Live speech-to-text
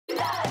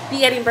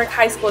The Edinburg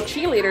High School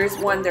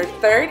Cheerleaders won their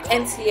third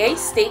NCA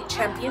state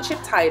championship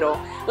title.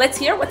 Let's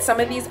hear what some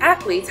of these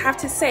athletes have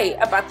to say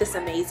about this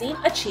amazing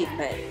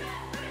achievement.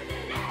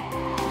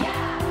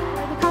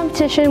 For the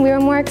competition, we were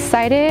more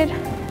excited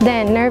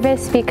than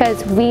nervous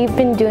because we've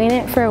been doing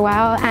it for a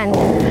while and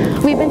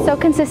we've been so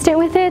consistent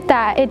with it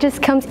that it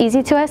just comes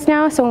easy to us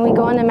now. So when we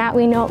go on the mat,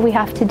 we know what we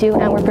have to do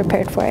and we're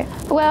prepared for it.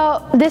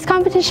 Well, this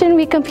competition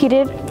we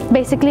competed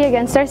basically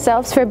against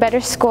ourselves for a better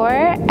score,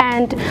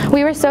 and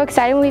we were so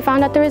excited when we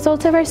found out the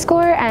results of our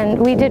score, and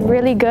we did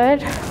really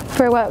good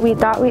for what we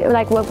thought we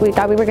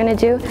were going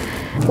to do.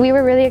 We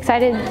were really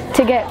excited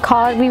to get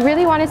called. We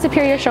really wanted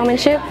superior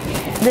showmanship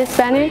this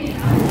banner.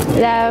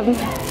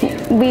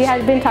 We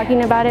had been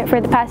talking about it for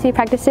the past few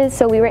practices,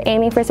 so we were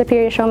aiming for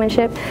superior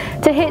showmanship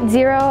to hit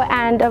 0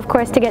 and of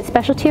course to get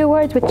specialty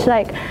awards, which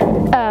like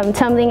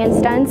tumbling and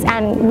stunts,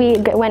 and we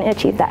went and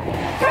achieved that.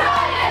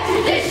 Pride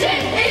and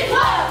tradition is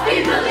what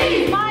we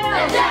believe.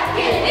 The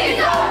jacket is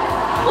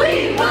ours,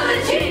 we will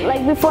achieve.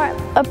 Like before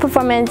a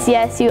performance,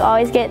 yes, you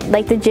always get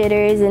like the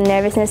jitters and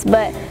nervousness,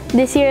 but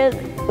this year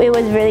it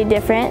was really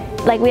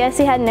different. Like we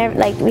actually had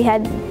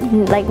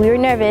we were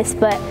nervous,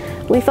 but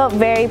we felt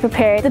very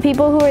prepared. The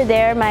people who were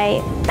there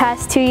my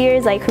past 2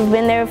 years, like who've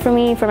been there for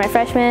me, for my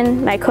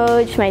freshmen, my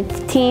coach, my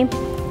team,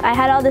 I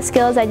had all the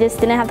skills, I just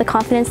didn't have the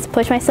confidence to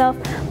push myself,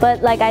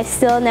 but like I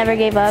still never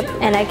gave up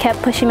and I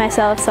kept pushing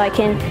myself so I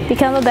can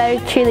become a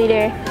better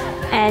cheerleader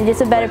and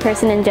just a better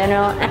person in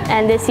general.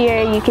 And this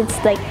year you can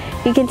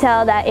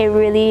tell that it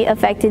really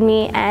affected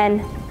me,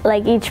 and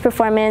like each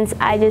performance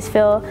I just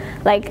feel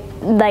like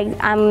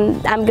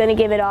I'm gonna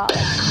give it all.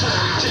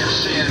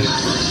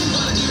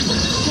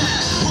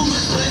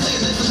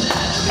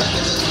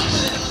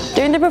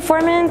 During the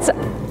performance,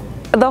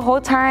 the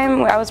whole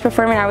time I was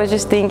performing, I was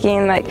just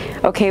thinking like,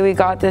 okay, we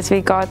got this,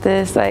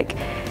 like,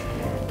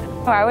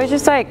 I was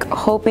just like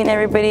hoping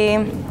everybody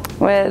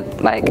would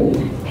like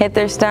hit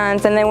their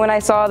stunts, and then when I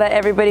saw that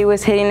everybody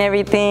was hitting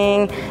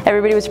everything,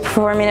 everybody was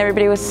performing,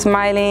 everybody was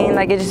smiling,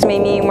 like it just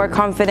made me more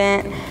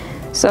confident,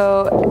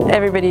 so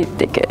everybody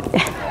did good.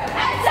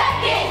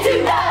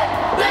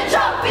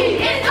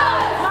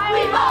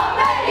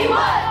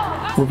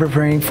 We're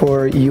preparing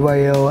for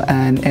UIL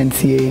and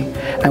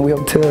NCA, and we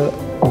hope to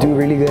do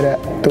really good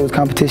at those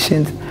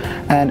competitions.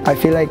 And I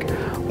feel like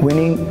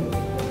winning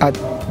at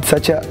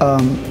such a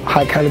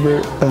high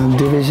caliber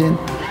division,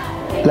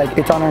 like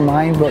it's on our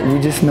mind, but we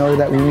just know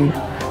that we need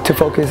to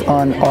focus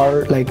on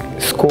our like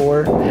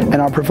score and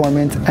our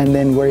performance, and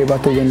then worry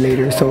about the win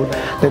later. So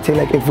let's say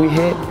like if we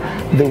hit,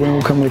 the win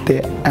will come with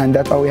it, and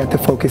that's all we have to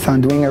focus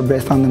on, doing our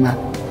best on the mat.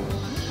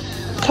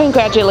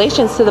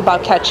 Congratulations to the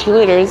Bobcat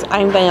Cheerleaders.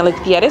 I'm Daniela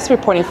Gutierrez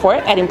reporting for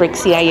Edinburg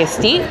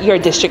CISD, your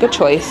district of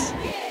choice.